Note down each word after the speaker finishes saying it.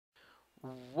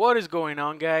What is going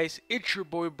on, guys? It's your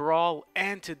boy Brawl,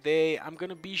 and today I'm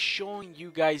gonna be showing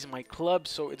you guys my club.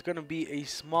 So it's gonna be a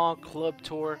small club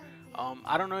tour.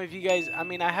 I don't know if you guys,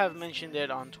 I have mentioned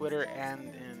it on Twitter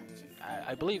and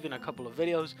I believe in a couple of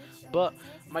videos, but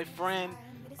my friend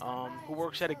who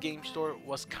works at a game store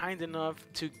was kind enough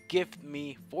to gift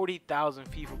me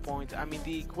 40,000 FIFA points.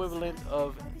 The equivalent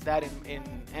of that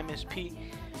in MSP,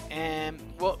 and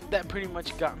well, that pretty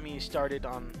much got me started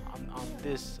on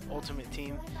this ultimate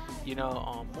team.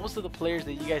 Most of the players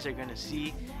that you guys are gonna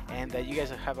see and that you guys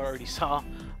have already saw,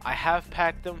 I have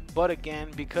packed them, but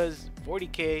again, because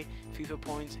 40k FIFA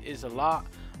points is a lot,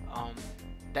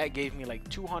 that gave me like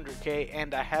 200k,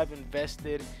 and I have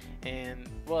invested in,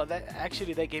 well,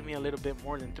 that gave me a little bit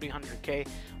more than 300k,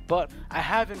 but I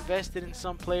have invested in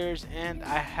some players, and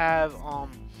I have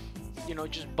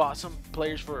just bought some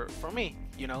players for me,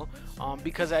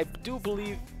 because I do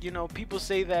believe, people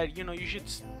say that you should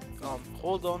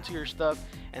hold on to your stuff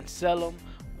and sell them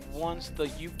once the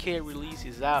UK release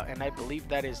is out, and I believe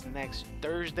that is next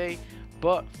Thursday.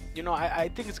 But I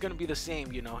think it's gonna be the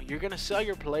same. You're gonna sell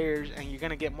your players and you're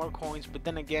gonna get more coins, but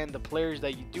then again, the players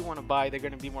that you do want to buy, they're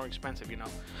gonna be more expensive.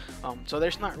 So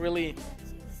there's not really,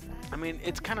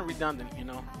 it's kind of redundant.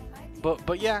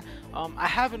 But yeah, I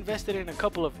have invested in a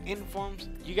couple of informs.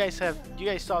 You guys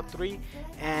saw three,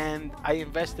 and I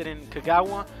invested in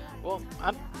Kagawa. Well,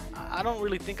 I don't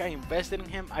really think I invested in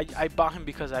him. I bought him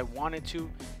because I wanted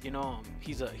to.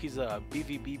 He's a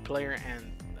BVB player,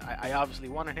 and I obviously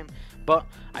wanted him. But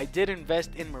I did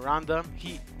invest in Miranda.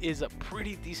 He is a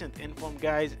pretty decent inform,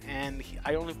 guys, and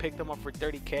I only picked him up for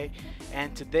 30k.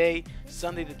 And today,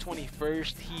 Sunday the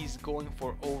 21st, he's going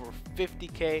for over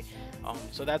 50k.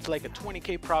 So that's like a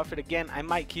 20k profit. Again, I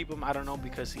might keep him, I don't know,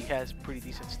 because he has pretty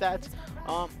decent stats.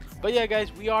 But yeah,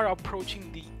 guys, we are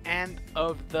approaching the end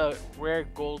of the rare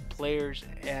gold players,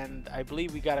 and I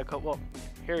believe we got a couple. Well,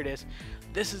 here it is.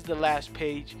 This is the last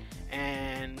page,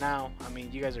 and now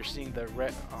you guys are seeing the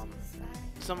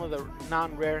some of the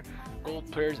non-rare gold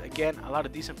players. Again, a lot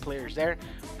of decent players there.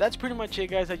 That's pretty much it,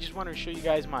 guys. I just wanted to show you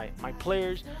guys my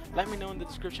players. Let me know in the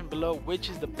description below which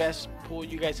is the best pool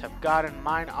you guys have gotten.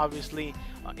 Mine, obviously,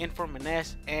 Inform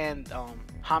Menes and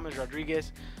James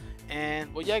Rodriguez.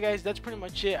 And well, yeah, guys, that's pretty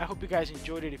much it. I hope you guys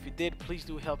enjoyed it. If you did, please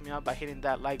do help me out by hitting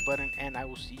that like button, and I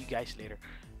will see you guys later.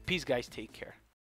 Peace, guys. Take care.